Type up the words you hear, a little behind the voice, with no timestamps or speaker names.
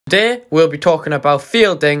Today, we'll be talking about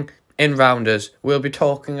fielding in rounders. We'll be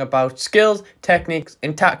talking about skills, techniques,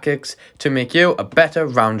 and tactics to make you a better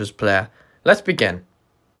rounders player. Let's begin.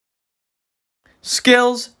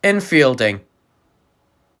 Skills in fielding.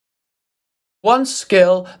 One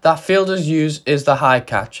skill that fielders use is the high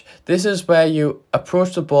catch. This is where you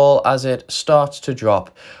approach the ball as it starts to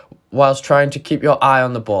drop, whilst trying to keep your eye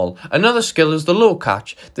on the ball. Another skill is the low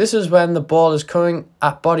catch. This is when the ball is coming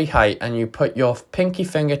at body height and you put your pinky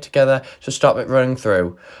finger together to stop it running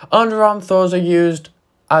through. Underarm throws are used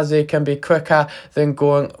as they can be quicker than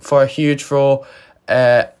going for a huge throw.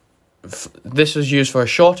 This is used for a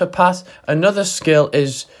shorter pass. Another skill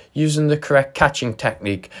is using the correct catching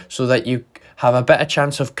technique so that you have a better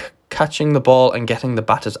chance of catching the ball and getting the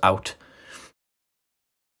batters out.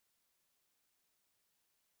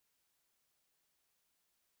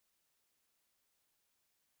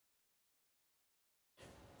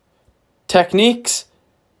 Techniques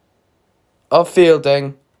of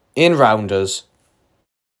fielding in rounders.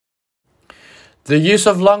 The use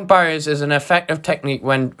of long barriers is an effective technique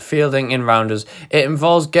when fielding in rounders. It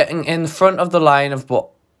involves getting in front of the line of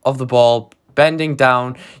the ball, bending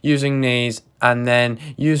down, using knees, and then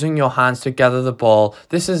using your hands to gather the ball.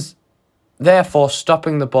 This is therefore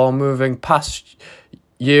stopping the ball moving past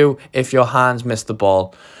you if your hands miss the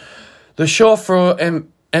ball. The short throw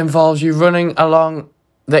involves you running along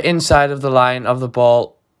the inside of the line of the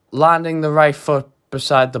ball, landing the right foot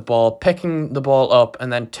beside the ball, picking the ball up,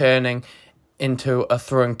 and then turning into a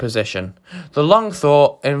throwing position. The long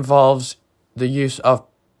throw involves the use of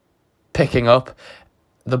picking up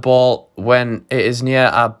the ball when it is near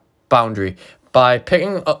a boundary. By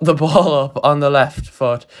picking up the ball up on the left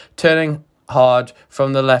foot, turning hard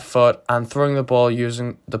from the left foot, and throwing the ball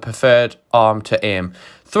using the preferred arm to aim.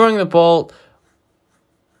 Throwing the ball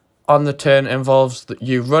on the turn involves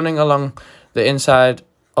you running along the inside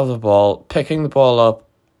of the ball, picking the ball up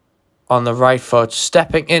on the right foot,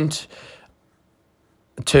 stepping into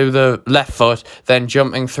the left foot, then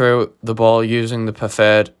jumping through the ball using the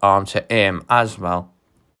preferred arm to aim as well.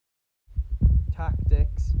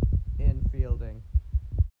 Tactics in fielding.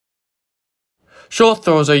 Short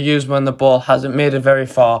throws are used when the ball hasn't made it very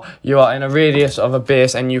far. You are in a radius of a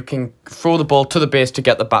base and you can throw the ball to the base to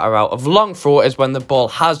get the batter out. A long throw is when the ball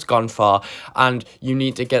has gone far and you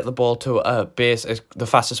need to get the ball to a base the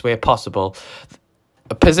fastest way possible.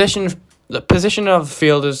 The position of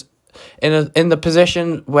fielders in the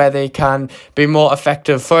position where they can be more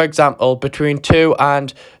effective. For example, between 2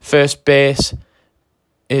 and first base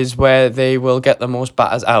is where they will get the most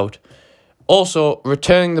batters out. Also,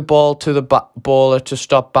 returning the ball to the bowler to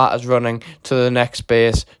stop batters running to the next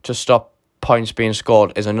base to stop points being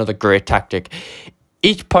scored is another great tactic.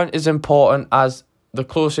 Each point is important as the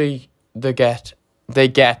closer they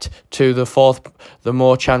get to the fourth, the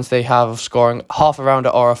more chance they have of scoring half a rounder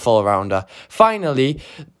or a full rounder. Finally,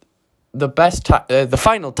 the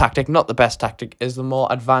final tactic, not the best tactic, is the more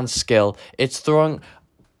advanced skill. It's throwing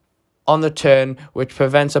on the turn, which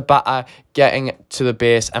prevents a batter getting to the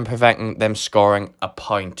base and preventing them scoring a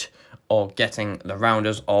point or getting the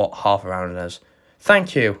rounders or half rounders.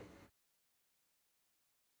 Thank you.